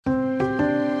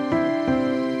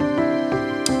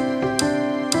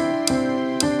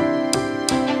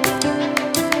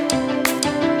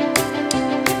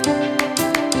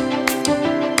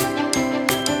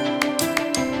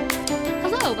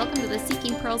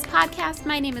Apostles podcast.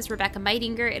 My name is Rebecca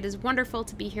Meitinger. It is wonderful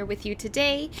to be here with you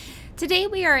today. Today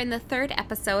we are in the third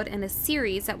episode in a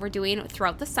series that we're doing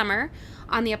throughout the summer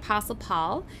on the Apostle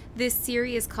Paul. This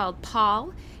series is called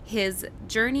Paul, His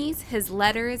Journeys, His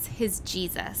Letters, His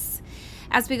Jesus.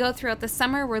 As we go throughout the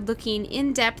summer, we're looking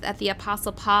in depth at the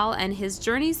Apostle Paul and his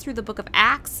journeys through the book of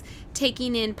Acts,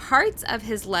 taking in parts of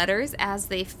his letters as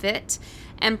they fit,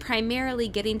 and primarily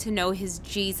getting to know his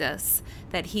Jesus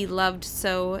that he loved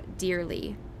so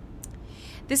dearly.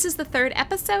 This is the third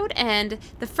episode, and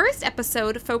the first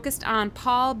episode focused on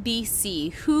Paul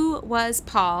BC. Who was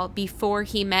Paul before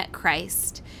he met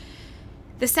Christ?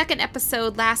 The second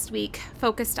episode last week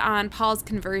focused on Paul's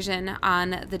conversion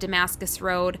on the Damascus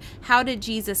Road. How did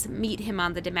Jesus meet him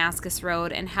on the Damascus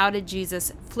Road, and how did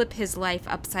Jesus flip his life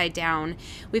upside down?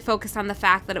 We focused on the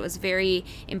fact that it was very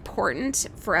important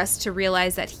for us to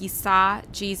realize that he saw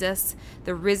Jesus,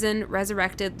 the risen,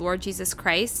 resurrected Lord Jesus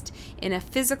Christ, in a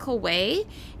physical way,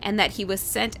 and that he was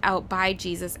sent out by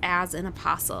Jesus as an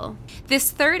apostle. This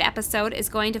third episode is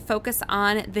going to focus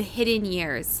on the hidden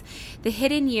years. The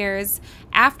hidden years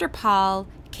after Paul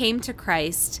came to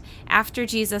Christ, after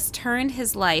Jesus turned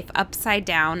his life upside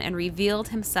down and revealed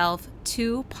himself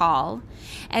to Paul,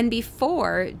 and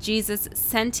before Jesus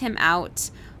sent him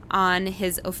out on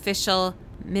his official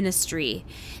ministry.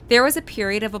 There was a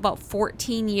period of about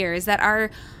 14 years that are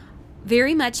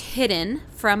very much hidden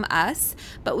from us,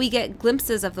 but we get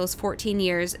glimpses of those 14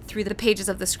 years through the pages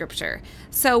of the scripture.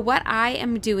 So what I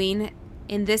am doing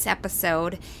in this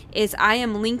episode is I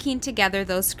am linking together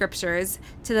those scriptures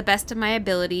to the best of my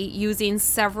ability, using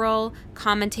several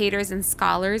commentators and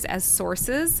scholars as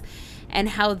sources, and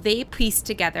how they piece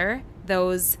together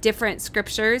those different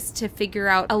scriptures to figure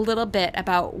out a little bit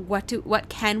about what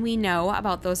can we know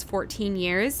about those 14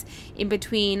 years in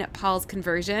between Paul's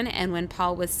conversion and when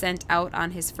Paul was sent out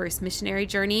on his first missionary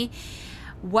journey.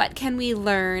 What can we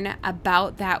learn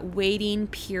about that waiting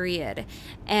period,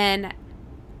 and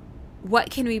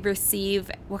what can we receive?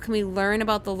 What can we learn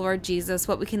about the Lord Jesus?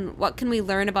 What can we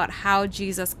learn about how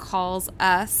Jesus calls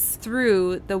us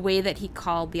through the way that he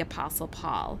called the Apostle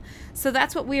Paul? So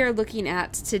that's what we are looking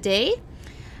at today.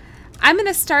 I'm going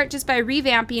to start just by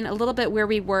revamping a little bit where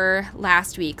we were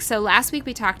last week. So last week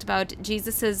we talked about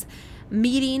Jesus's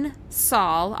meeting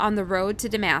Saul on the road to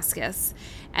Damascus.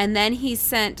 And then he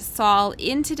sent Saul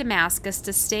into Damascus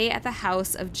to stay at the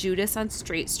house of Judas on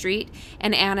Straight Street.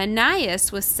 And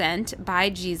Ananias was sent by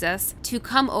Jesus to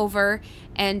come over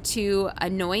and to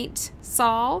anoint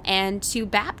Saul and to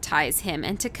baptize him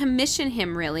and to commission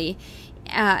him, really,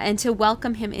 and to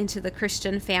welcome him into the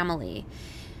Christian family.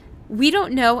 We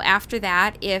don't know after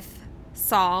that if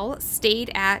Saul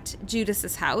stayed at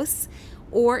Judas's house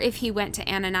or if he went to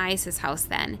Ananias' house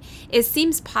then. It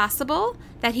seems possible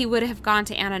that he would have gone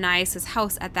to Ananias'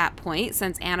 house at that point,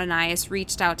 since Ananias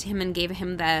reached out to him and gave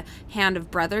him the hand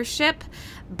of brothership.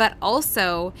 But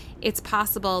also, it's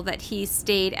possible that he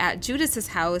stayed at Judas's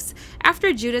house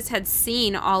after Judas had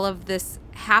seen all of this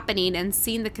happening and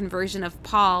seen the conversion of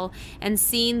Paul and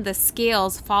seen the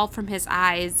scales fall from his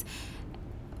eyes.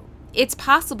 It's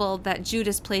possible that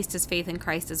Judas placed his faith in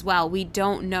Christ as well. We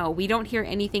don't know. We don't hear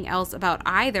anything else about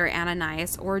either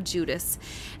Ananias or Judas.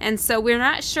 And so we're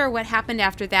not sure what happened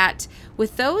after that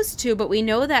with those two, but we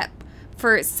know that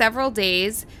for several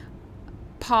days,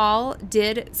 Paul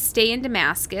did stay in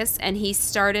Damascus, and he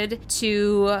started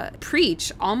to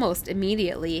preach almost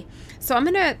immediately. So I'm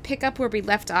going to pick up where we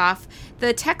left off.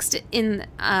 The text in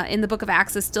the book of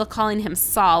Acts is still calling him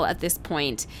Saul at this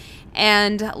point.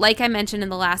 And like I mentioned in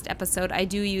the last episode, I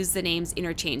do use the names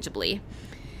interchangeably.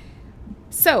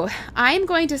 So I'm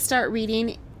going to start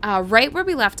reading right where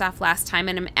we left off last time.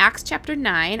 And in Acts chapter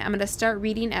 9, I'm going to start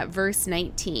reading at verse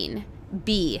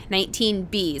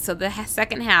 19b, so the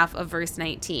second half of verse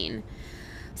 19.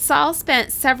 Saul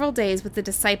spent several days with the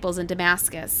disciples in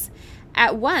Damascus.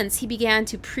 At once he began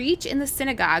to preach in the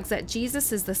synagogues that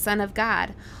Jesus is the Son of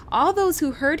God. All those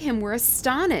who heard him were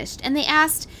astonished, and they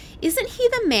asked, "Isn't he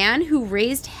the man who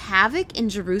raised havoc in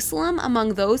Jerusalem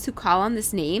among those who call on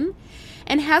this name?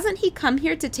 And hasn't he come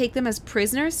here to take them as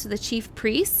prisoners to the chief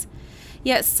priests?"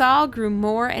 Yet Saul grew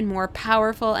more and more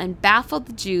powerful and baffled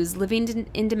the Jews living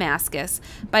in Damascus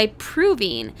by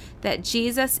proving that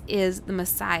Jesus is the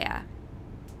Messiah.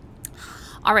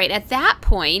 All right, at that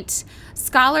point,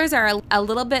 scholars are a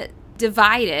little bit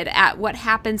divided at what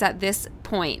happens at this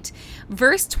point.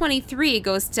 Verse 23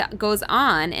 goes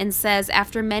on and says,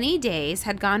 after many days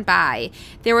had gone by,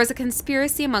 there was a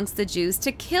conspiracy amongst the Jews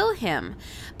to kill him.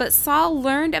 But Saul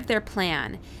learned of their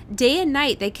plan. Day and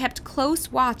night they kept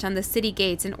close watch on the city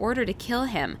gates in order to kill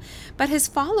him. But his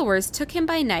followers took him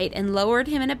by night and lowered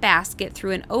him in a basket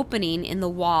through an opening in the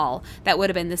wall. That would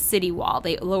have been the city wall.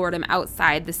 They lowered him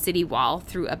outside the city wall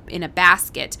in a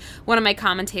basket. One of my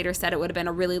commentators said it would have been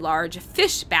a really large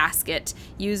fish basket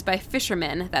used by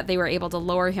fishermen that they were able to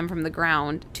lower him from the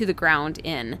ground to the ground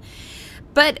in.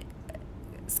 But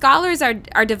scholars are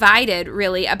divided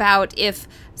really about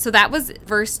so that was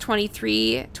verse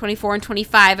 23, 24, and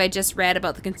 25 I just read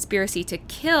about the conspiracy to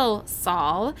kill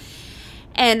Saul.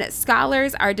 And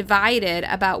scholars are divided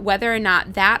about whether or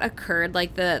not that occurred,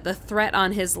 like the threat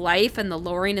on his life and the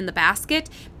lowering in the basket,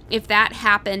 if that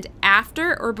happened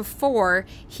after or before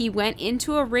he went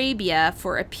into Arabia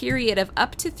for a period of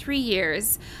up to 3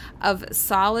 years of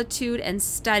solitude and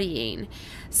studying.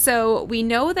 So we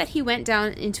know that he went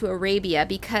down into Arabia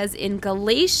because in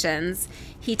Galatians,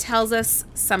 he tells us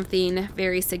something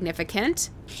very significant.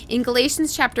 In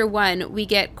Galatians chapter 1, we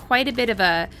get quite a bit of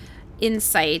a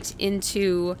insight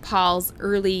into Paul's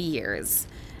early years.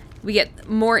 We get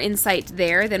more insight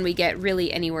there than we get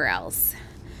really anywhere else.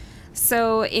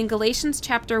 So in Galatians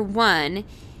chapter 1,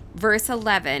 verse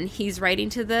 11, he's writing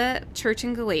to the church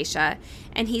in Galatia,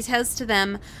 and he says to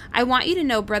them, I want you to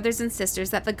know, brothers and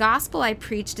sisters, that the gospel I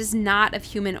preached is not of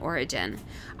human origin.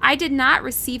 I did not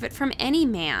receive it from any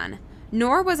man,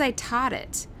 nor was I taught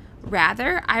it.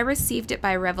 Rather, I received it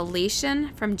by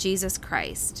revelation from Jesus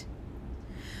Christ.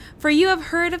 For you have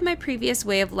heard of my previous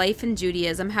way of life in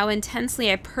Judaism, how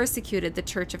intensely I persecuted the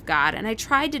church of God, and I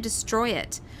tried to destroy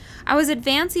it. I was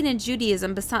advancing in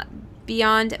Judaism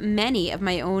beyond many of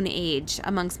my own age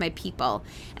amongst my people,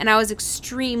 and I was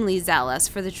extremely zealous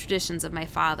for the traditions of my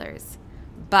fathers.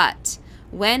 But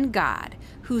when God,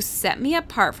 who set me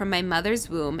apart from my mother's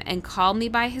womb and called me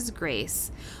by his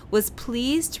grace, was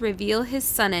pleased to reveal his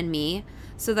Son in me,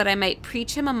 so that I might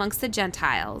preach him amongst the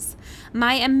Gentiles,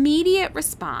 my immediate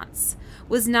response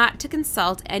was not to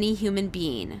consult any human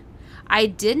being. I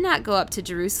did not go up to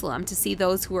Jerusalem to see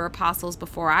those who were apostles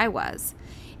before I was.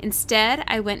 Instead,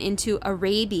 I went into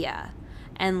Arabia,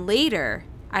 and later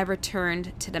I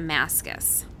returned to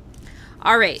Damascus.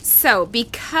 All right, so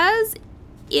because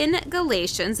in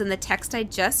Galatians, in the text I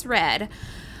just read,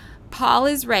 Paul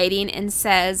is writing and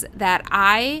says that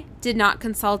I did not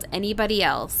consult anybody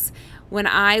else. When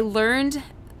I learned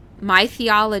my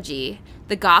theology,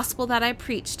 the gospel that I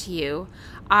preached to you,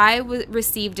 I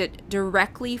received it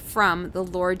directly from the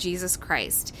Lord Jesus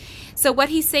Christ. So what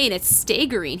he's saying, it's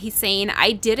staggering. He's saying,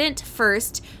 I didn't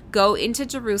first go into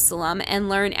Jerusalem and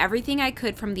learn everything I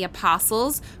could from the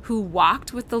apostles who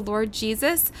walked with the Lord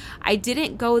Jesus. I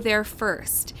didn't go there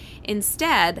first.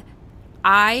 Instead,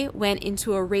 I went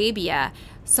into Arabia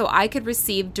so I could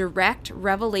receive direct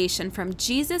revelation from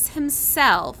Jesus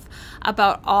himself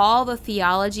about all the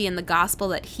theology and the gospel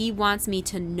that he wants me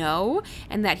to know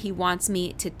and that he wants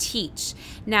me to teach.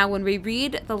 Now, when we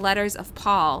read the letters of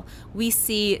Paul, we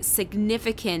see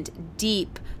significant,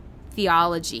 deep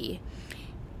theology.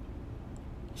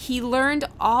 He learned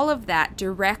all of that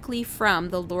directly from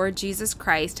the Lord Jesus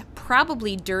Christ,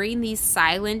 probably during these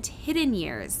silent, hidden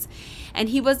years. And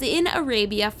he was in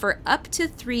Arabia for up to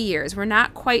 3 years. We're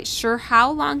not quite sure how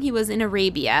long he was in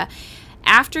Arabia.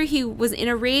 After he was in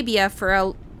Arabia for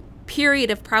a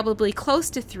period of probably close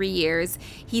to 3 years,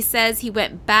 he says he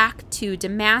went back to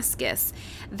Damascus.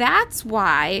 That's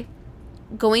why,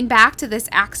 going back to this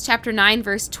Acts chapter 9,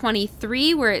 verse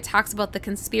 23, where it talks about the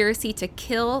conspiracy to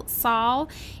kill Saul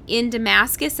in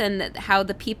Damascus and how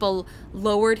the people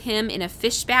lowered him in a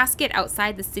fish basket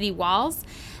outside the city walls,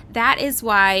 that is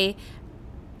why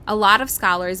a lot of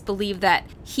scholars believe that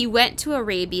he went to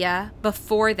Arabia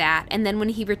before that, and then when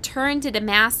he returned to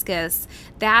Damascus,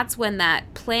 that's when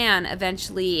that plan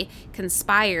eventually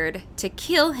conspired to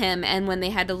kill him and when they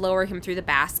had to lower him through the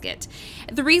basket.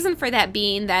 The reason for that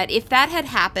being that if that had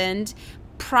happened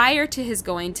prior to his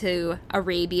going to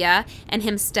Arabia and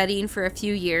him studying for a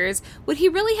few years, would he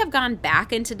really have gone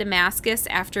back into Damascus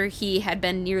after he had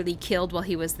been nearly killed while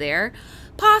he was there?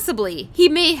 Possibly. He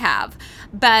may have.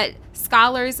 But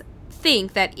scholars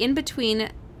think that in between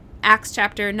Acts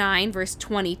chapter 9, verse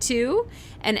 22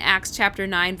 and Acts chapter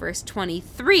 9, verse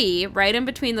 23, right in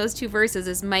between those two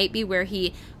verses might be where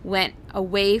he went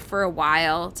away for a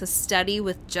while to study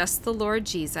with just the Lord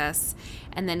Jesus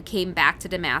and then came back to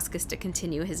Damascus to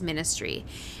continue his ministry.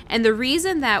 And the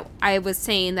reason that I was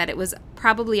saying that it was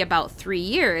probably about 3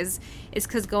 years is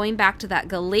because going back to that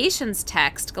Galatians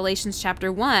text, Galatians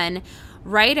chapter 1,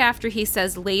 Right after he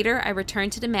says, later I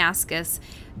returned to Damascus,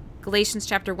 Galatians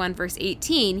chapter 1, verse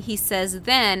 18, he says,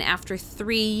 then after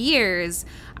 3 years,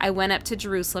 I went up to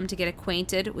Jerusalem to get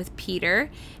acquainted with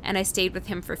Peter, and I stayed with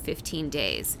him for 15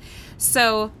 days.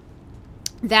 So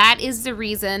that is the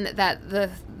reason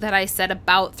that I said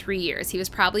about 3 years. He was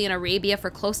probably in Arabia for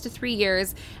close to 3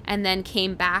 years and then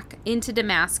came back into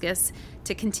Damascus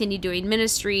to continue doing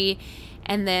ministry.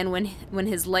 And then when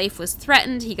his life was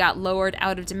threatened, he got lowered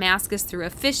out of Damascus through a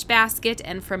fish basket,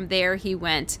 and from there he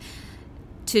went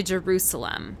to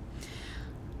Jerusalem.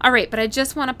 All right, but I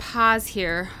just want to pause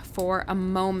here for a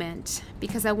moment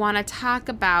because I want to talk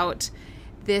about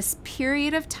this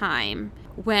period of time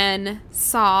when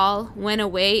Saul went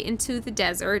away into the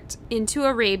desert, into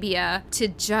Arabia, to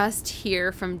just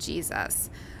hear from Jesus.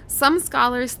 Some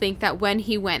scholars think that when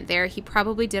he went there, he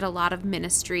probably did a lot of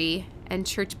ministry and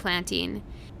church planting.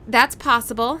 That's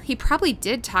possible. He probably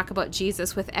did talk about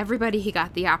Jesus with everybody he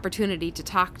got the opportunity to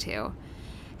talk to.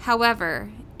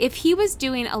 However, if he was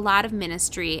doing a lot of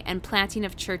ministry and planting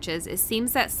of churches, it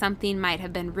seems that something might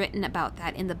have been written about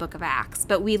that in the book of Acts,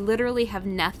 but we literally have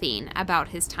nothing about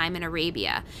his time in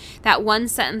Arabia. That one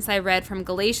sentence I read from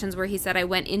Galatians where he said, I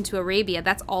went into Arabia,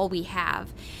 that's all we have.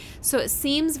 So it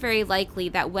seems very likely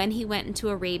that when he went into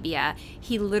Arabia,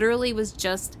 he literally was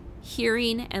just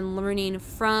hearing and learning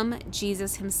from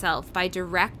Jesus himself by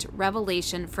direct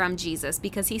revelation from Jesus,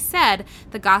 because he said,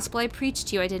 the gospel I preached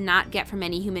to you I did not get from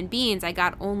any human beings, I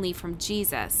got only from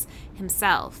Jesus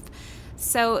himself.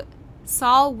 So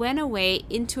Saul went away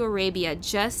into Arabia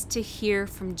just to hear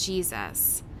from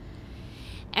Jesus.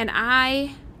 And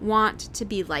I want to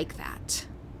be like that.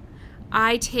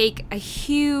 I take a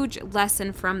huge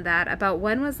lesson from that about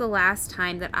when was the last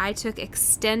time that I took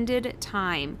extended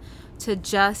time to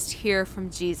just hear from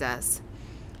Jesus.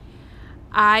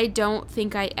 I don't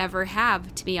think I ever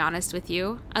have, to be honest with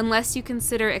you, unless you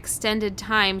consider extended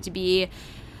time to be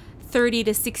 30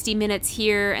 to 60 minutes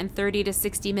here and 30 to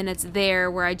 60 minutes there,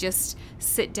 where I just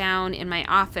sit down in my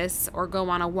office or go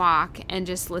on a walk and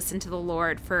just listen to the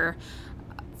Lord for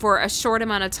a short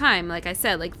amount of time, like I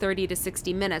said, like 30 to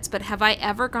 60 minutes. But have I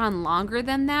ever gone longer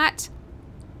than that?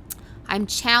 I'm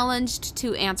challenged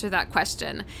to answer that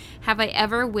question. Have I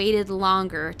ever waited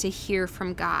longer to hear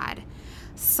from God?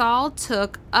 Saul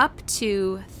took up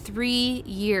to 3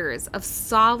 years of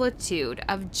solitude,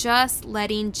 of just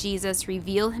letting Jesus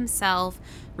reveal himself,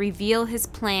 reveal his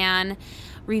plan,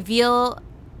 reveal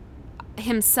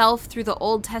himself through the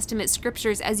Old Testament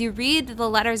scriptures. As you read the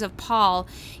letters of Paul,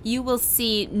 you will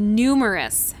see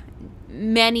many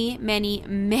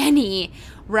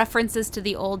references to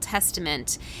the Old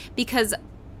Testament, because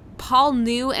Paul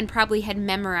knew and probably had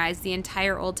memorized the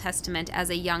entire Old Testament as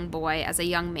a young boy, as a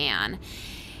young man.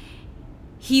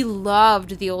 He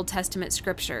loved the Old Testament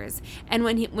scriptures. And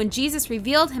when Jesus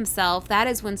revealed himself, that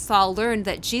is when Saul learned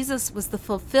that Jesus was the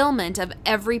fulfillment of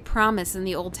every promise in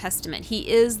the Old Testament. He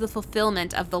is the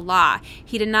fulfillment of the law.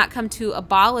 He did not come to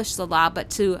abolish the law,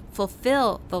 but to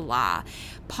fulfill the law.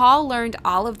 Paul learned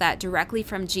all of that directly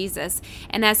from Jesus,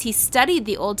 and as he studied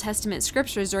the Old Testament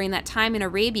scriptures during that time in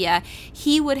Arabia,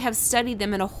 he would have studied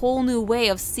them in a whole new way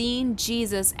of seeing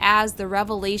Jesus as the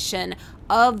revelation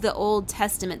of the Old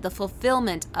Testament, the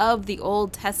fulfillment of the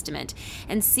Old Testament,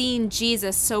 and seeing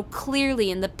Jesus so clearly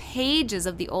in the pages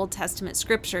of the Old Testament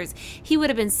scriptures. He would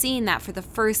have been seeing that for the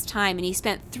first time, and he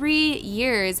spent 3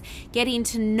 years getting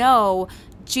to know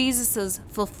Jesus's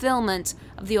fulfillment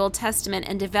of the Old Testament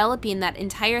and developing that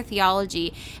entire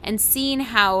theology and seeing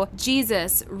how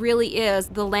Jesus really is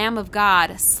the Lamb of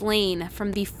God slain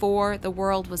from before the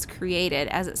world was created,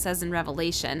 as it says in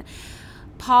Revelation.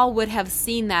 Paul would have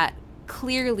seen that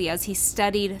clearly as he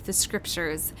studied the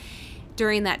scriptures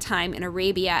during that time in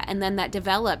Arabia, and then that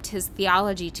developed his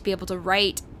theology to be able to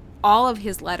write all of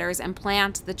his letters and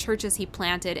plant the churches he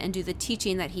planted and do the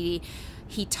teaching that he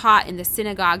taught in the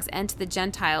synagogues and to the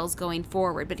Gentiles going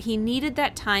forward. But he needed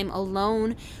that time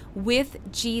alone with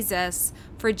Jesus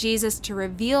for Jesus to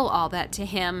reveal all that to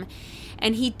him.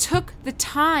 And he took the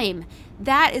time.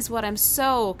 That is what I'm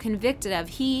so convicted of.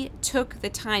 He took the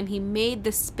time. He made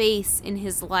the space in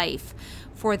his life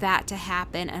for that to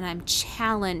happen. And I'm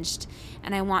challenged,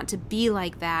 and I want to be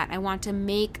like that. I want to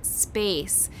make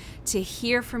space to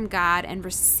hear from God and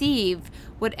receive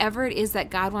whatever it is that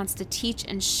God wants to teach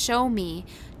and show me,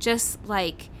 just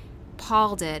like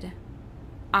Paul did.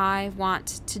 I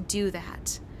want to do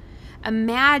that.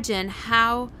 Imagine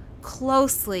how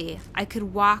closely I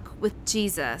could walk with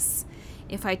Jesus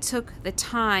if I took the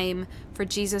time for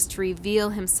Jesus to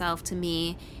reveal himself to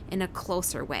me in a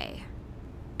closer way.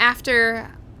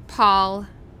 After Paul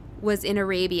was in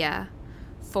Arabia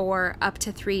for up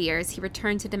to 3 years. He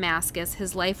returned to Damascus.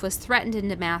 His life was threatened in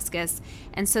Damascus.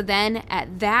 And so then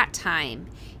at that time,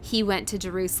 he went to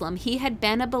Jerusalem. He had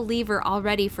been a believer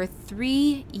already for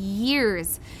 3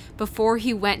 years before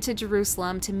he went to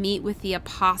Jerusalem to meet with the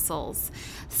apostles.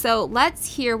 So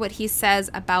let's hear what he says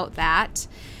about that.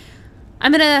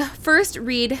 I'm going to first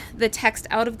read the text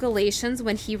out of Galatians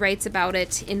when he writes about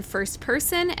it in first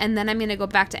person, and then I'm going to go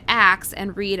back to Acts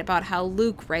and read about how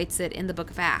Luke writes it in the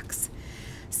book of Acts.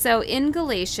 So in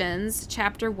Galatians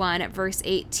chapter 1 at verse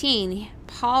 18,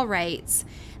 Paul writes,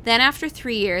 "Then after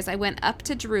 3 years I went up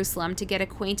to Jerusalem to get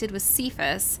acquainted with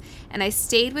Cephas, and I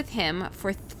stayed with him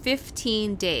for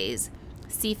 15 days.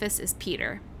 Cephas is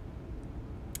Peter.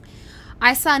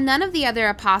 I saw none of the other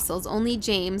apostles, only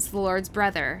James, the Lord's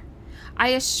brother. I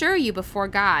assure you before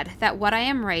God that what I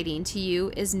am writing to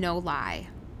you is no lie."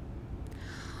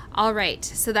 All right,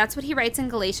 so that's what he writes in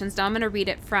Galatians. Now I'm going to read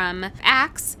it from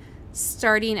Acts,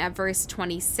 starting at verse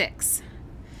 26.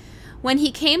 "When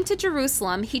he came to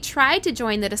Jerusalem, he tried to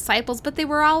join the disciples, but they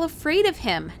were all afraid of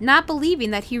him, not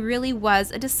believing that he really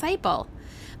was a disciple.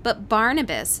 But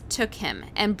Barnabas took him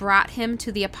and brought him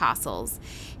to the apostles.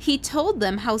 He told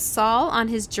them how Saul on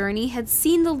his journey had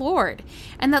seen the Lord,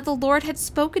 and that the Lord had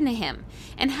spoken to him,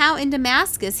 and how in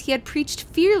Damascus he had preached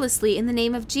fearlessly in the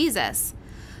name of Jesus.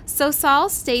 So Saul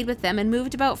stayed with them and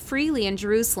moved about freely in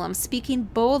Jerusalem, speaking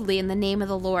boldly in the name of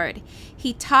the Lord.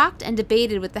 He talked and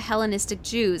debated with the Hellenistic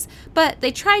Jews, but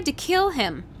they tried to kill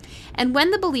him. And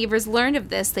when the believers learned of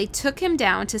this, they took him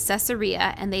down to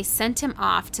Caesarea, and they sent him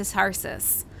off to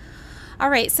Tarsus." All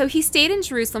right, so he stayed in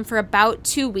Jerusalem for about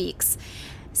 2 weeks,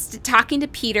 talking to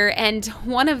Peter, and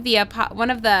one of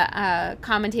the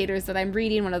commentators that I'm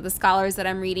reading, one of the scholars that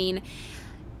I'm reading,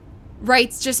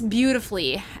 writes just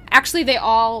beautifully. Actually, they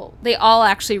all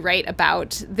actually write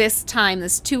about this time,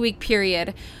 this 2-week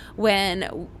period,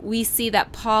 when we see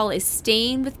that Paul is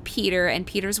staying with Peter and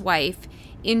Peter's wife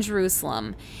in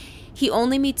Jerusalem. He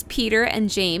only meets Peter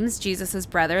and James, Jesus'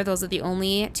 brother. Those are the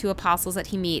only 2 apostles that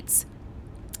he meets.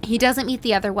 He doesn't meet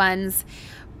the other ones,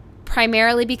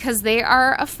 primarily because they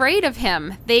are afraid of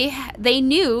him. They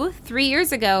knew 3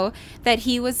 years ago that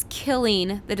he was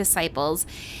killing the disciples.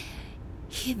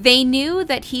 They knew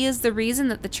that he is the reason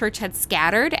that the church had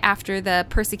scattered after the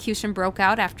persecution broke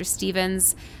out after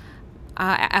Stephen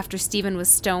was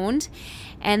stoned.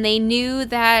 And they knew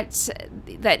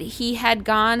that he had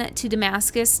gone to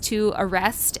Damascus to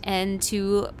arrest and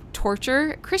to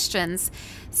torture Christians.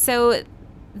 So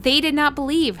they did not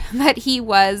believe that he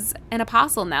was an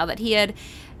apostle now, that he had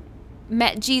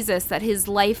met Jesus, that his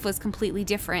life was completely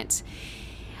different.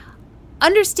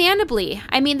 Understandably,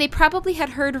 I mean, they probably had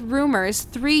heard rumors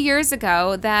 3 years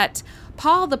ago that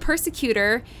Saul, the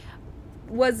persecutor,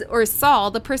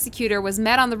 was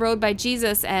met on the road by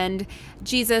Jesus, and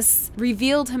Jesus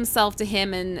revealed himself to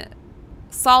him, and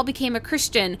Saul became a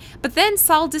Christian. But then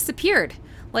Saul disappeared.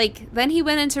 Then he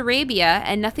went into Arabia,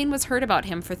 and nothing was heard about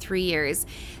him for 3 years.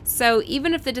 So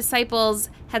even if the disciples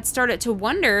had started to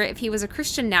wonder if he was a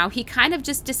Christian now, he kind of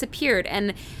just disappeared,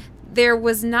 and there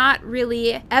was not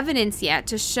really evidence yet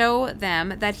to show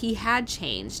them that he had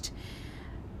changed,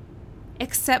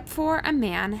 except for a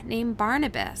man named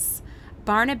Barnabas.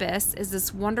 Barnabas is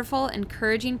this wonderful,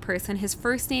 encouraging person. His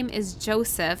first name is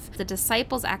Joseph. The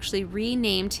disciples actually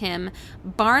renamed him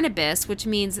Barnabas, which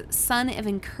means son of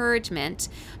encouragement,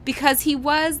 because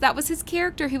that was his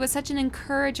character. He was such an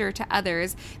encourager to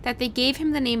others that they gave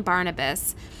him the name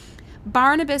Barnabas.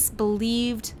 Barnabas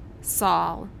believed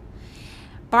Saul.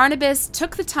 Barnabas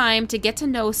took the time to get to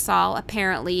know Saul,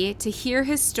 apparently, to hear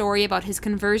his story about his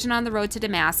conversion on the road to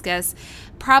Damascus.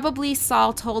 Probably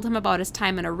Saul told him about his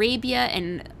time in Arabia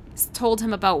and told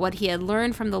him about what he had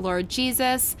learned from the Lord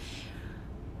Jesus.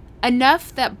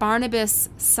 Enough that Barnabas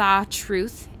saw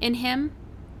truth in him,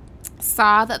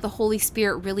 saw that the Holy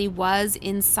Spirit really was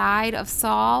inside of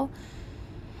Saul,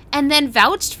 and then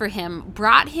vouched for him,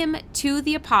 brought him to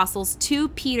the apostles, to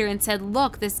Peter, and said,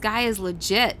 "Look, this guy is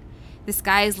legit. This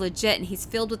guy is legit, and he's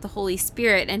filled with the Holy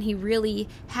Spirit, and he really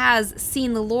has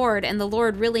seen the Lord, and the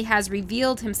Lord really has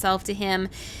revealed himself to him."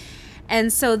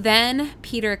 And so then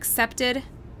Peter accepted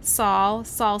Saul.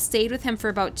 Saul stayed with him for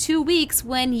about 2 weeks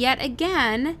when yet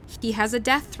again he has a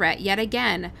death threat, yet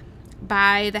again,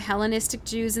 by the Hellenistic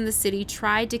Jews in the city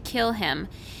tried to kill him.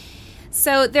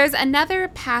 So there's another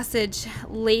passage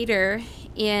later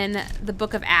in the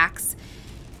book of Acts,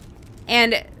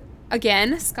 and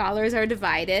again, scholars are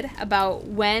divided about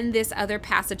when this other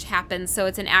passage happens. So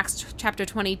it's in Acts chapter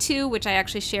 22, which I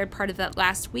actually shared part of that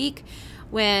last week,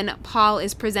 when Paul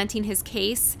is presenting his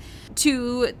case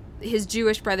to his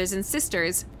Jewish brothers and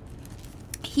sisters.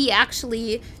 He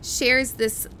actually shares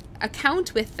this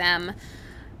account with them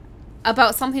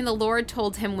about something the Lord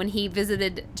told him when he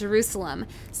visited Jerusalem.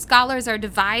 Scholars are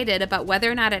divided about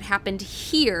whether or not it happened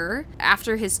here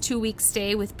after his 2-week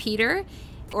stay with Peter,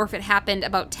 or if it happened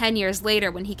about 10 years later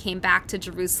when he came back to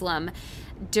Jerusalem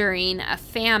during a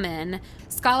famine.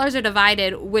 Scholars are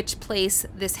divided which place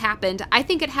this happened. I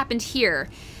think it happened here.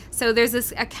 So there's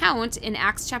this account in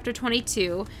Acts chapter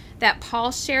 22 that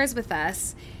Paul shares with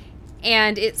us,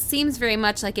 and it seems very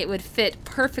much like it would fit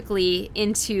perfectly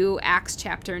into Acts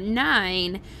chapter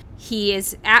 9. He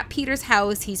is at Peter's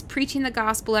house. He's preaching the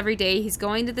gospel every day. He's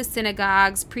going to the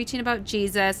synagogues, preaching about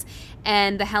Jesus,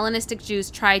 and the Hellenistic Jews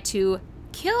try to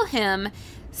kill him.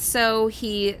 So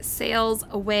he sails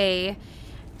away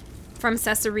from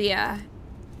Caesarea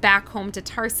back home to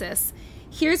Tarsus.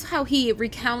 Here's how he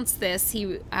recounts this.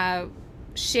 He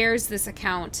shares this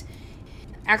account.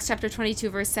 Acts chapter 22,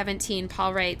 verse 17,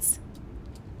 Paul writes,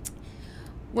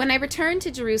 "When I returned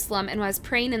to Jerusalem and was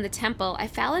praying in the temple, I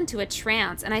fell into a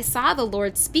trance, and I saw the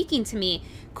Lord speaking to me.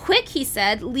 'Quick,' he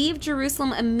said, 'leave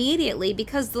Jerusalem immediately,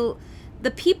 because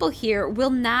the people here will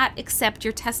not accept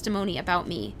your testimony about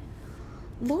me.'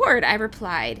 'Lord,' I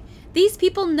replied, 'these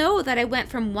people know that I went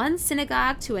from one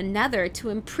synagogue to another to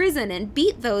imprison and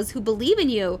beat those who believe in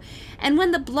you. And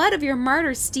when the blood of your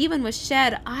martyr Stephen was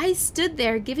shed, I stood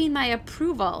there giving my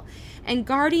approval and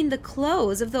guarding the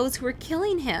clothes of those who were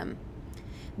killing him.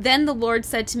 Then the Lord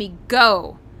said to me,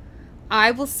 "Go,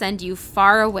 I will send you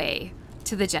far away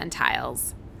to the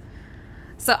Gentiles."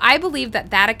 So I believe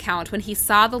that account, when he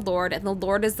saw the Lord, and the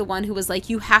Lord is the one who was like,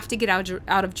 "You have to get out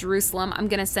of Jerusalem. I'm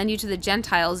going to send you to the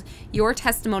Gentiles. Your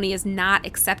testimony is not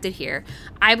accepted here."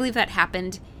 I believe that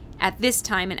happened at this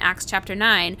time in Acts chapter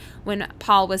 9 when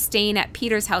Paul was staying at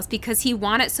Peter's house because he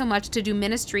wanted so much to do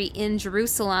ministry in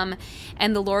Jerusalem,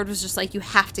 and the Lord was just like, "You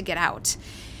have to get out."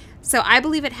 So I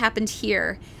believe it happened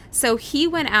here. So he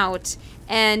went out,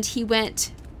 and he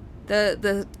went,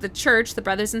 the church, the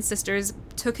brothers and sisters,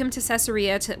 took him to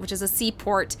Caesarea, which is a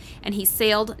seaport, and he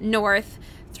sailed north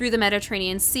through the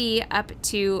Mediterranean Sea up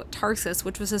to Tarsus,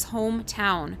 which was his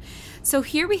hometown. So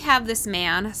here we have this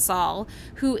man, Saul,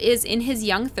 who is in his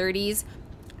young 30s,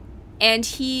 and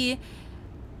he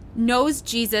knows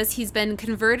Jesus. He's been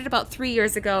converted about 3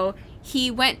 years ago. He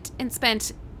went and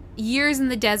spent years in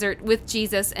the desert with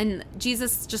Jesus, and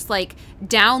Jesus just like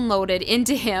downloaded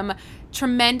into him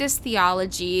tremendous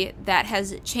theology that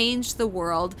has changed the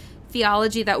world,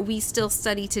 theology that we still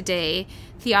study today,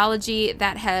 theology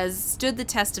that has stood the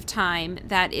test of time,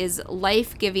 that is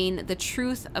life-giving, the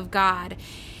truth of God.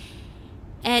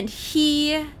 And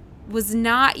he was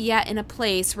not yet in a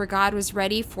place where God was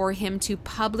ready for him to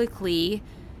publicly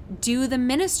do the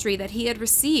ministry that he had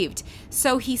received.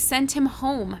 So he sent him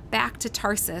home back to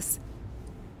Tarsus.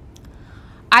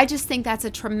 I just think that's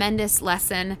a tremendous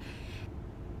lesson.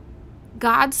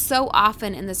 God so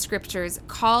often in the scriptures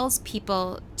calls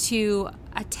people to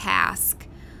a task,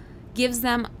 gives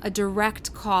them a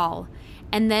direct call,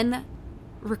 and then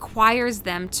requires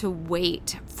them to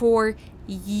wait for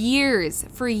years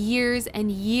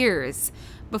and years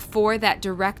before that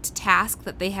direct task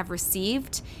that they have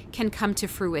received can come to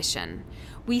fruition.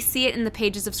 We see it in the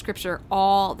pages of Scripture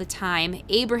all the time.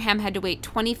 Abraham had to wait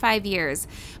 25 years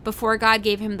before God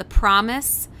gave him the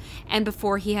promise and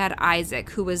before he had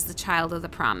Isaac, who was the child of the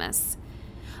promise.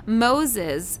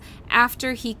 Moses,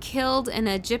 after he killed an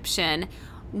Egyptian,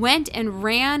 went and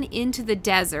ran into the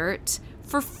desert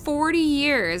for 40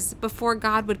 years before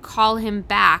God would call him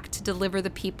back to deliver the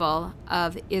people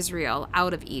of Israel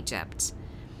out of Egypt.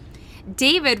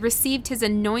 David received his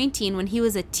anointing when he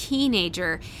was a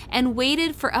teenager and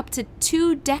waited for up to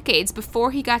 2 decades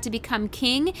before he got to become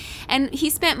king. And he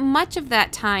spent much of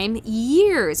that time,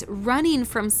 years, running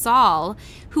from Saul,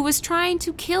 who was trying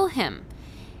to kill him.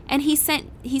 And he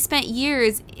spent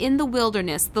years in the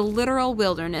wilderness, the literal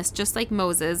wilderness, just like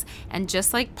Moses and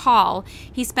just like Paul.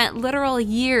 He spent literal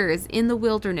years in the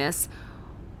wilderness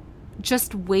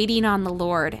just waiting on the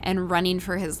Lord and running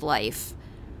for his life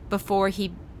before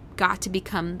he got to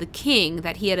become the king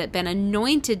that he had been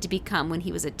anointed to become when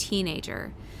he was a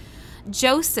teenager.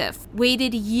 Joseph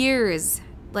waited years,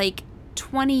 like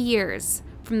 20 years,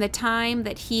 from the time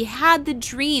that he had the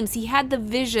dreams, he had the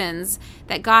visions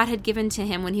that God had given to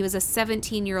him when he was a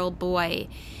 17-year-old boy.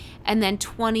 And then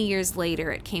 20 years later,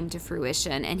 it came to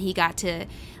fruition, and he got to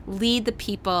lead the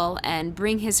people and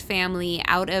bring his family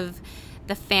out of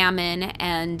the famine.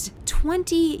 And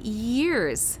 20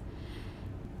 years,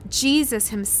 Jesus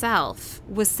himself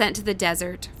was sent to the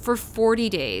desert for 40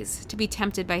 days to be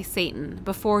tempted by Satan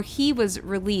before he was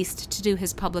released to do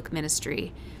his public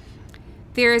ministry.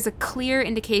 There is a clear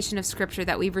indication of Scripture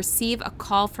that we receive a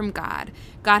call from God.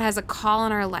 God has a call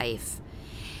in our life.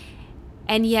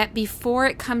 And yet, before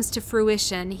it comes to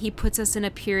fruition, He puts us in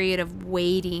a period of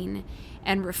waiting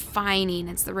and refining.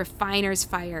 It's the refiner's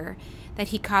fire that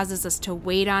He causes us to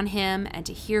wait on Him and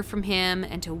to hear from Him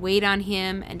and to wait on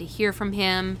Him and to hear from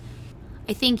Him.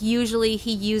 I think usually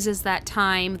He uses that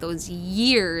time, those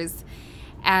years,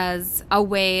 as a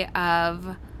way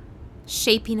of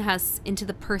shaping us into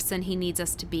the person He needs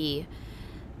us to be,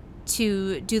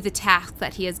 to do the task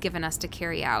that He has given us to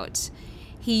carry out.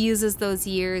 He uses those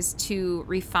years to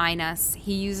refine us.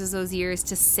 He uses those years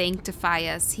to sanctify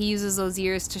us. He uses those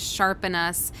years to sharpen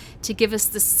us, to give us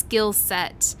the skill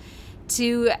set,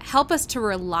 to help us to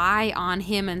rely on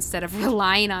Him instead of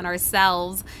relying on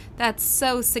ourselves. That's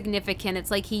so significant.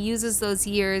 It's like He uses those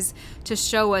years to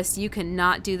show us, you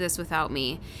cannot do this without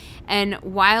me. And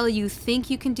while you think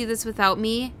you can do this without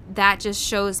me, that just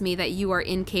shows me that you are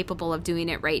incapable of doing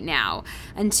it right now.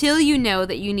 Until you know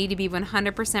that you need to be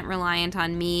 100% reliant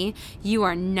on me, you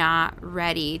are not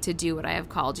ready to do what I have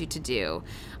called you to do.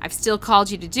 I've still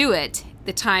called you to do it.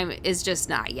 The time is just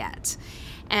not yet.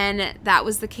 And that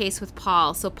was the case with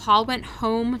Paul. So Paul went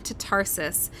home to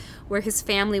Tarsus, where his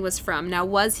family was from. Now,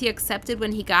 was he accepted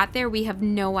when he got there? We have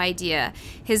no idea.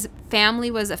 His family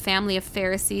was a family of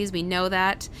Pharisees. We know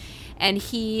that. And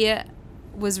he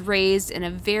was raised in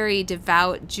a very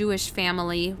devout Jewish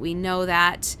family. We know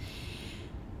that.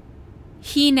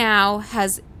 He now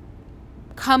has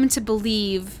come to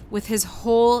believe with his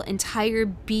whole entire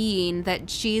being that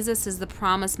Jesus is the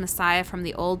promised Messiah from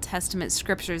the Old Testament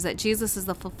scriptures, that Jesus is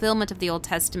the fulfillment of the Old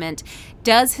Testament.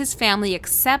 Does his family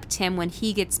accept him when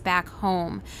he gets back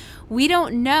home? We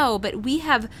don't know, but we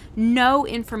have no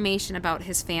information about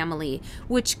his family,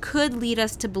 which could lead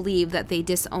us to believe that they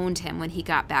disowned him when he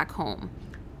got back home.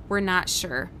 We're not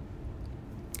sure.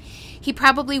 He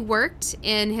probably worked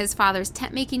in his father's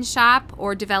tent-making shop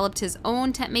or developed his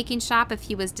own tent-making shop if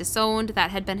he was disowned.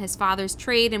 That had been his father's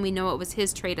trade, and we know it was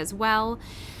his trade as well.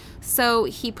 So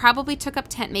he probably took up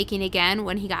tent-making again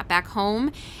when he got back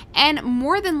home, and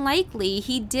more than likely,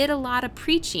 he did a lot of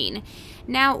preaching.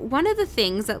 Now, one of the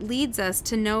things that leads us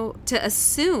to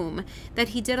assume that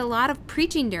he did a lot of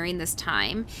preaching during this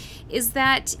time is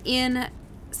that in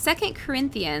 2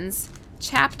 Corinthians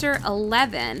chapter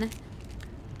 11,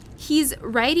 he's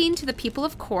writing to the people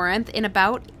of Corinth in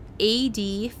about AD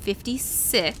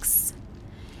 56,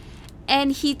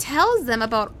 and he tells them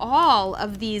about all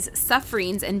of these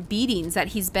sufferings and beatings that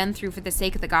he's been through for the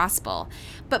sake of the gospel.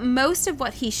 But most of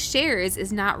what he shares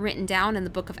is not written down in the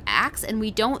book of Acts, and we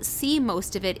don't see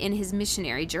most of it in his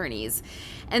missionary journeys.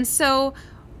 And so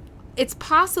it's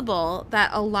possible that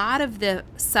a lot of the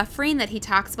suffering that he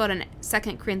talks about in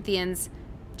 2 Corinthians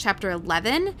chapter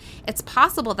 11, it's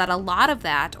possible that a lot of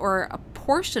that, or a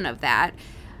portion of that,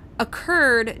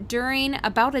 occurred during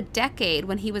about a decade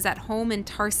when he was at home in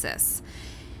Tarsus.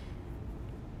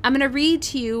 I'm going to read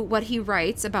to you what he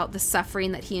writes about the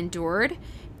suffering that he endured.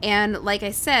 And like I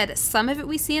said, some of it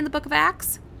we see in the book of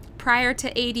Acts prior to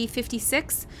AD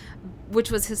 56,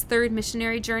 which was his third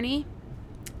missionary journey.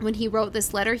 When he wrote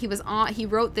this letter, he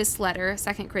wrote this letter,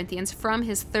 2 Corinthians, from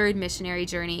his third missionary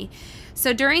journey.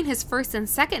 So during his first and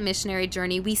second missionary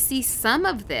journey, we see some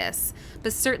of this,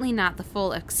 but certainly not the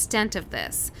full extent of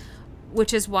this,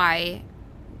 which is why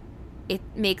it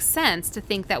makes sense to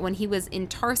think that when he was in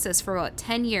Tarsus for about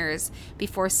 10 years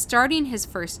before starting his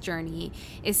first journey,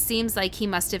 it seems like he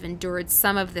must have endured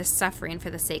some of this suffering for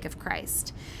the sake of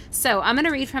Christ. So I'm going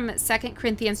to read from 2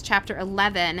 Corinthians chapter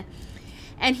 11,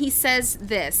 and he says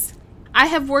this: I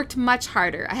have worked much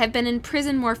harder. I have been in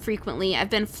prison more frequently. I've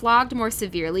been flogged more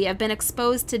severely. I've been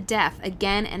exposed to death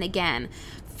again and again.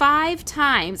 5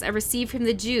 times I received from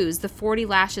the Jews the 40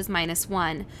 lashes minus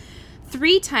 1.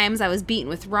 3 times I was beaten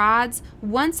with rods.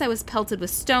 Once I was pelted with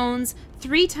stones.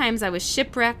 3 times I was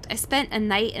shipwrecked. I spent a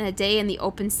night and a day in the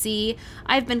open sea.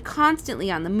 I have been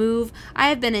constantly on the move. I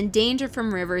have been in danger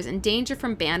from rivers, in danger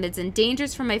from bandits, in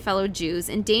dangers from my fellow Jews,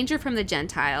 in danger from the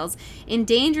Gentiles, in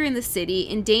danger in the city,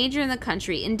 in danger in the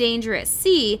country, in danger at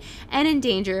sea, and in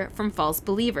danger from false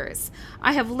believers.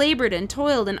 I have labored and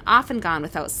toiled and often gone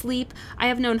without sleep. I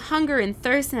have known hunger and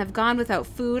thirst and have gone without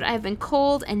food. I have been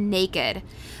cold and naked.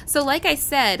 So like I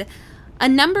said, a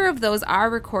number of those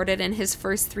are recorded in his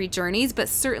first 3 journeys, but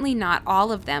certainly not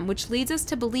all of them, which leads us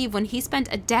to believe when he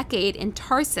spent a decade in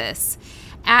Tarsus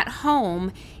at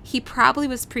home, he probably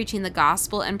was preaching the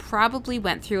gospel and probably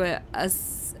went through a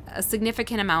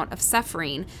significant amount of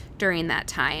suffering during that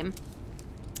time.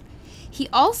 He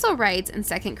also writes in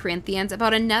 2 Corinthians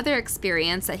about another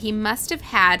experience that he must have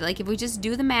had, like if we just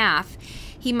do the math,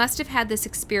 He must have had this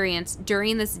experience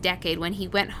during this decade when he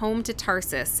went home to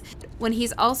Tarsus. When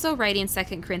he's also writing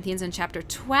 2 Corinthians in chapter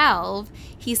 12,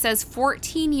 he says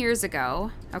 14 years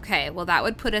ago. Okay, well, that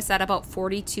would put us at about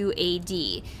 42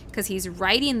 AD because he's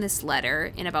writing this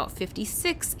letter in about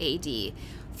 56 AD.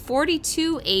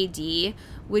 42 AD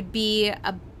would be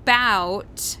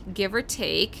about, give or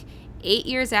take, 8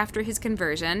 years after his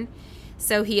conversion.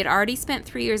 So he had already spent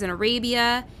 3 years in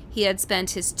Arabia. He had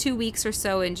spent his 2 weeks or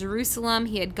so in Jerusalem.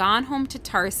 He had gone home to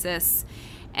Tarsus.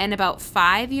 And about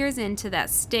 5 years into that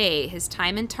stay, his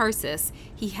time in Tarsus,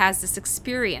 he has this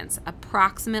experience,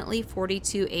 approximately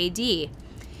 42 AD.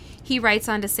 He writes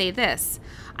on to say this,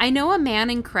 I know a man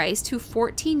in Christ who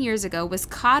 14 years ago was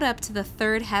caught up to the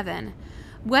third heaven.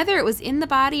 Whether it was in the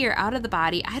body or out of the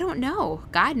body, I don't know.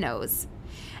 God knows.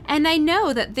 And I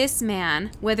know that this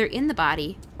man, whether in the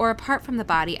body or apart from the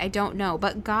body, I don't know,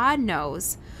 but God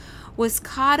knows, was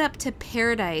caught up to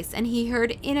paradise, and he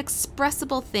heard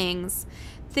inexpressible things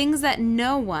that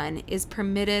no one is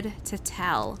permitted to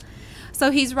tell.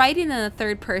 So he's writing in the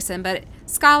third person, but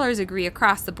scholars agree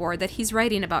across the board that he's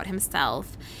writing about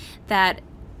himself, that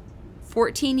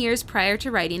 14 years prior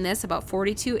to writing this, about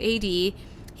 42 AD,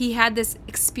 he had this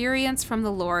experience from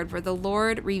the Lord where the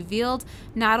Lord revealed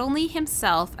not only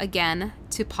himself again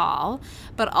to Paul,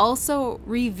 but also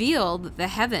revealed the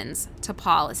heavens to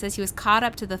Paul. It says he was caught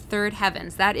up to the third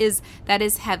heavens. That is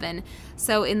heaven.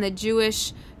 So in the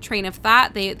Jewish train of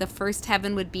thought, the first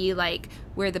heaven would be like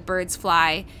where the birds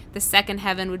fly. The second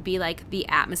heaven would be like the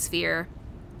atmosphere.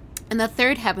 And the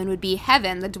third heaven would be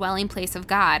heaven, the dwelling place of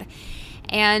God.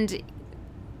 And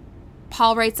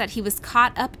Paul writes that he was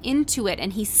caught up into it,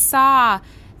 and he saw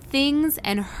things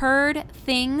and heard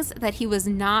things that he was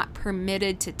not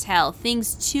permitted to tell,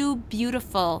 things too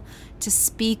beautiful to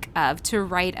speak of, to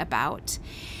write about.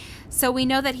 So we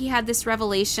know that he had this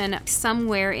revelation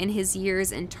somewhere in his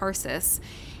years in Tarsus,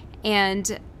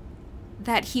 and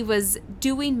that he was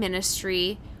doing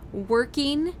ministry,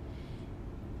 working,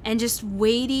 and just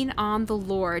waiting on the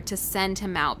Lord to send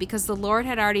him out, because the Lord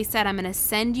had already said, I'm going to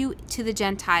send you to the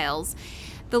Gentiles.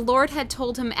 The Lord had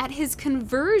told him at his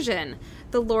conversion,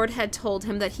 the Lord had told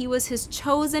him that he was his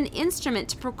chosen instrument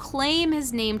to proclaim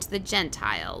his name to the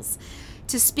Gentiles,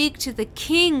 to speak to the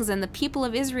kings and the people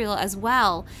of Israel as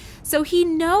well. So he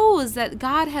knows that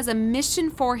God has a mission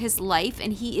for his life,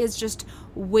 and he is just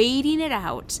waiting it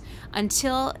out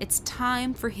until it's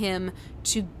time for him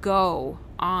to go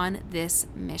on this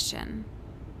mission.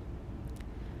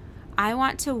 I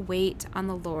want to wait on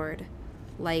the Lord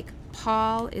like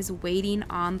Paul is waiting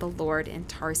on the Lord in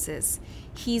Tarsus.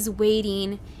 He's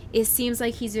waiting. It seems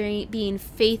like he's being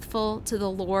faithful to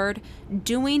the Lord,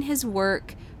 doing his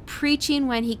work, preaching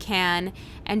when he can,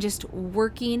 and just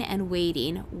working and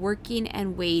waiting,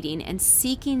 and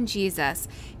seeking Jesus,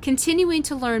 continuing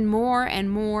to learn more and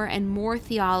more and more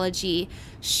theology,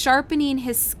 sharpening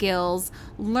his skills,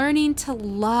 learning to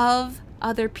love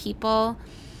other people,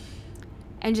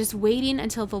 and just waiting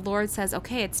until the Lord says,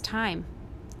 okay, it's time.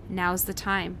 Now's the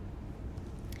time.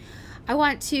 I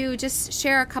want to just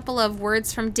share a couple of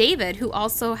words from David, who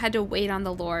also had to wait on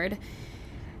the Lord.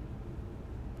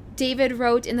 David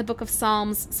wrote in the book of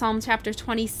Psalms, Psalm chapter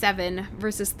 27,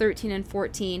 verses 13 and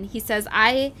 14. He says,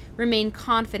 I remain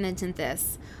confident in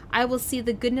this. I will see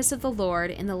the goodness of the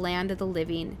Lord in the land of the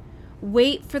living.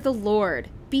 Wait for the Lord.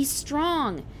 Be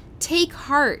strong. Take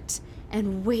heart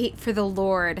and wait for the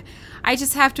Lord. I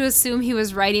just have to assume he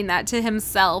was writing that to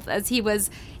himself as he was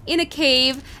in a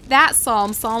cave. That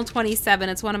psalm, Psalm 27,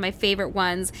 it's one of my favorite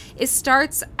ones. It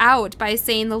starts out by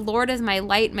saying, the Lord is my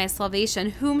light, my salvation.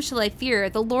 Whom shall I fear?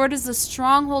 The Lord is the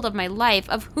stronghold of my life.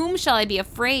 Of whom shall I be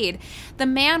afraid? The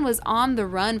man was on the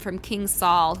run from King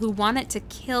Saul, who wanted to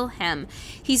kill him.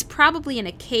 He's probably in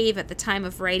a cave at the time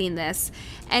of writing this,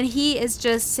 and he is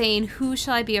just saying, who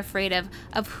shall I be afraid of?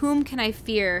 Of whom can I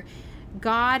fear?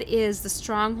 God is the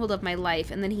stronghold of my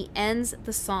life. And then he ends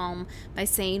the psalm by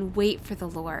saying, wait for the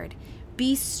Lord.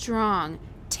 Be strong,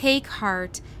 take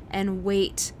heart, and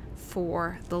wait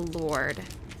for the Lord.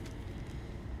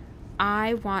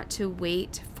 I want to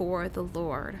wait for the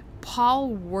Lord. Paul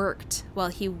worked while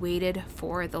he waited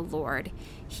for the Lord.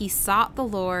 He sought the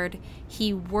Lord,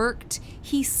 he worked,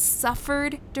 he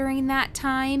suffered during that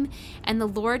time, and the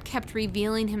Lord kept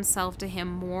revealing himself to him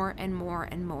more and more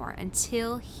and more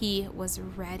until he was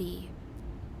ready.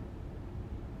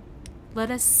 Let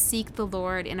us seek the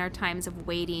Lord in our times of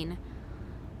waiting.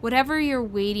 Whatever you're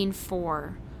waiting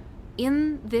for,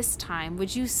 in this time,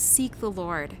 would you seek the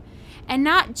Lord? And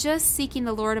not just seeking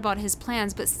the Lord about his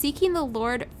plans, but seeking the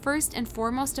Lord first and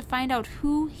foremost to find out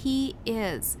who he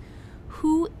is.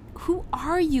 Who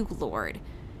are you, Lord?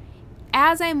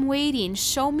 as I'm waiting,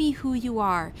 show me who you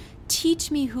are.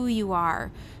 Teach me who you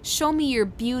are. Show me your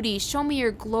beauty. Show me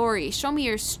your glory. Show me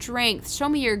your strength. Show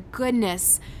me your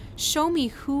goodness. Show me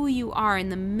who you are in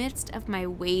the midst of my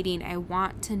waiting. I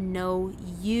want to know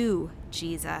you,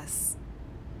 Jesus.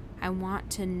 I want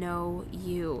to know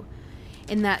you.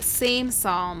 In that same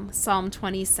psalm, Psalm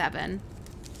 27,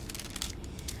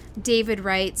 David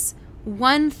writes,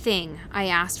 "One thing I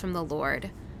ask from the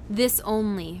Lord, this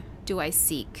only do I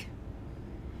seek,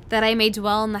 that I may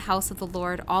dwell in the house of the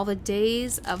Lord all the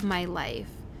days of my life,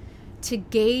 to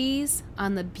gaze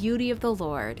on the beauty of the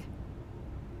Lord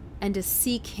and to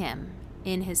seek him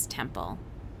in his temple."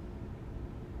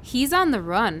 He's on the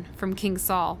run from King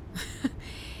Saul.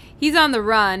 He's on the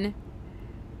run.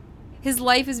 His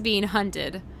life is being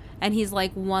hunted, and he's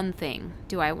like, one thing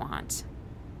do I want.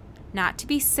 Not to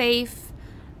be safe,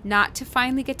 not to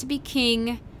finally get to be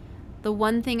king. The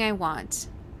one thing I want,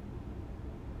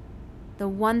 the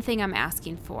one thing I'm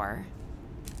asking for,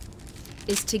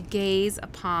 is to gaze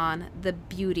upon the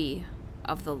beauty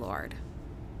of the Lord.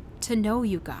 To know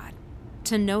you, God.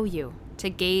 To know you. To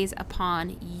gaze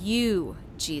upon you,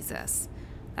 Jesus.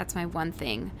 That's my one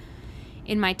thing.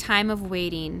 In my time of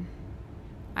waiting,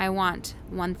 I want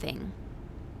one thing.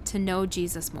 To know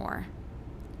Jesus more.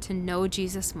 To know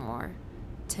Jesus more.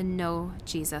 To know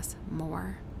Jesus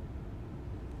more.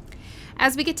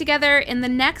 As we get together in the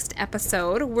next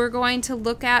episode, we're going to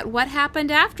look at what happened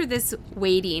after this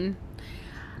waiting.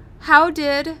 How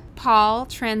did Paul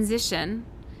transition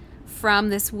from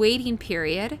this waiting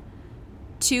period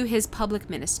to his public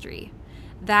ministry?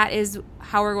 That is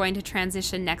how we're going to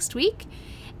transition next week.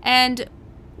 And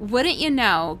wouldn't you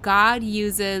know, God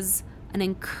uses an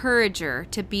encourager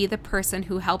to be the person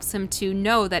who helps him to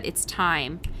know that it's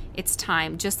time. It's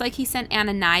time. Just like he sent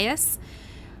Ananias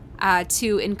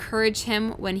to encourage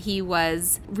him when he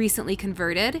was recently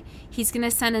converted, he's going to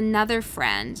send another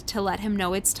friend to let him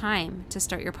know it's time to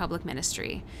start your public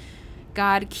ministry.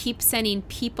 God keeps sending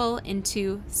people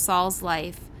into Saul's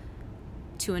life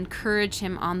to encourage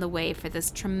him on the way for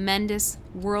this tremendous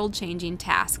world-changing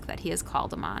task that he has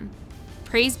called him on.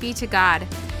 Praise be to God.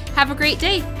 Have a great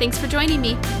day. Thanks for joining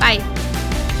me. Bye.